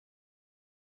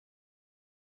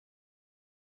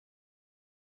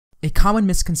A common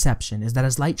misconception is that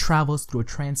as light travels through a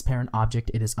transparent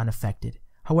object, it is unaffected.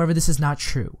 However, this is not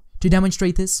true. To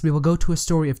demonstrate this, we will go to a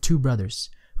story of two brothers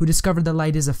who discovered that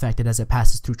light is affected as it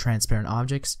passes through transparent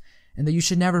objects, and that you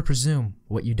should never presume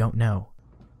what you don't know.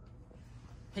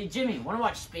 Hey Jimmy, wanna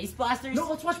watch Space Blasters? No,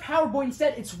 let's watch Power Boy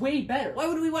instead. It's way better. Why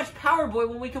would we watch Power Boy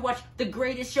when we could watch the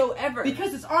greatest show ever?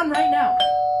 Because it's on right now.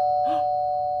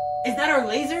 Is that our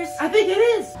lasers? I think it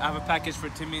is. I have a package for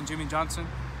Timmy and Jimmy Johnson.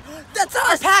 That's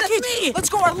us. Package! That's me. Let's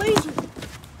go, our laser.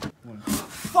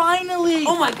 Finally.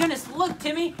 Oh my goodness, look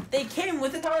Timmy, they came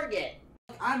with a target.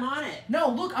 I'm on it. No,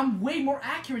 look, I'm way more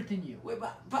accurate than you. Wait,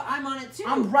 but I'm on it too.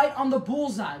 I'm right on the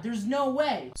bullseye. There's no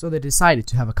way. So they decided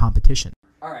to have a competition.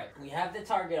 Alright, we have the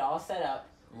target all set up,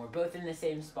 and we're both in the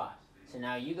same spot. So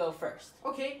now you go first.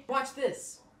 Okay, watch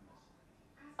this.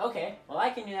 Okay, well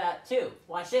I can do that too.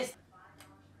 Watch this.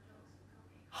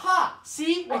 Ha!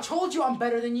 See? I told you I'm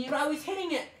better than you. But I was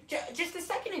hitting it just a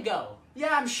second ago. Yeah,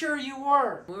 I'm sure you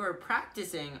were. When we were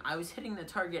practicing, I was hitting the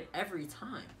target every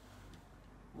time.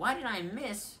 Why did I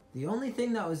miss? The only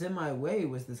thing that was in my way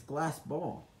was this glass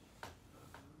ball.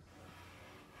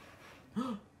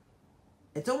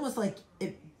 It's almost like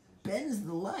it bends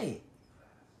the light.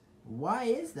 Why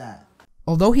is that?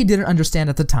 Although he didn't understand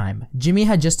at the time, Jimmy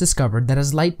had just discovered that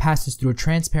as light passes through a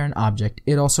transparent object,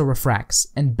 it also refracts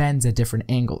and bends at different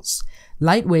angles.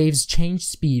 Light waves change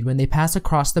speed when they pass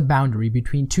across the boundary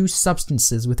between two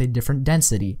substances with a different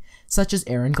density, such as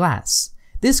air and glass.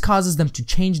 This causes them to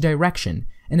change direction,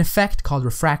 an effect called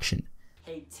refraction.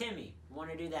 Hey Timmy,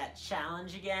 wanna do that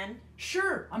challenge again?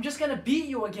 Sure, I'm just gonna beat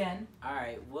you again.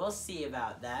 Alright, we'll see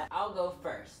about that. I'll go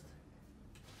first.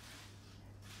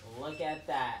 Look at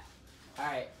that.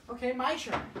 Alright. Okay, my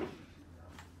turn.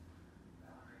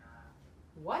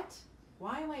 What?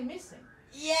 Why am I missing?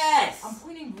 Yes! I'm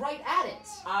pointing right at it.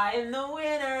 I'm the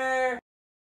winner!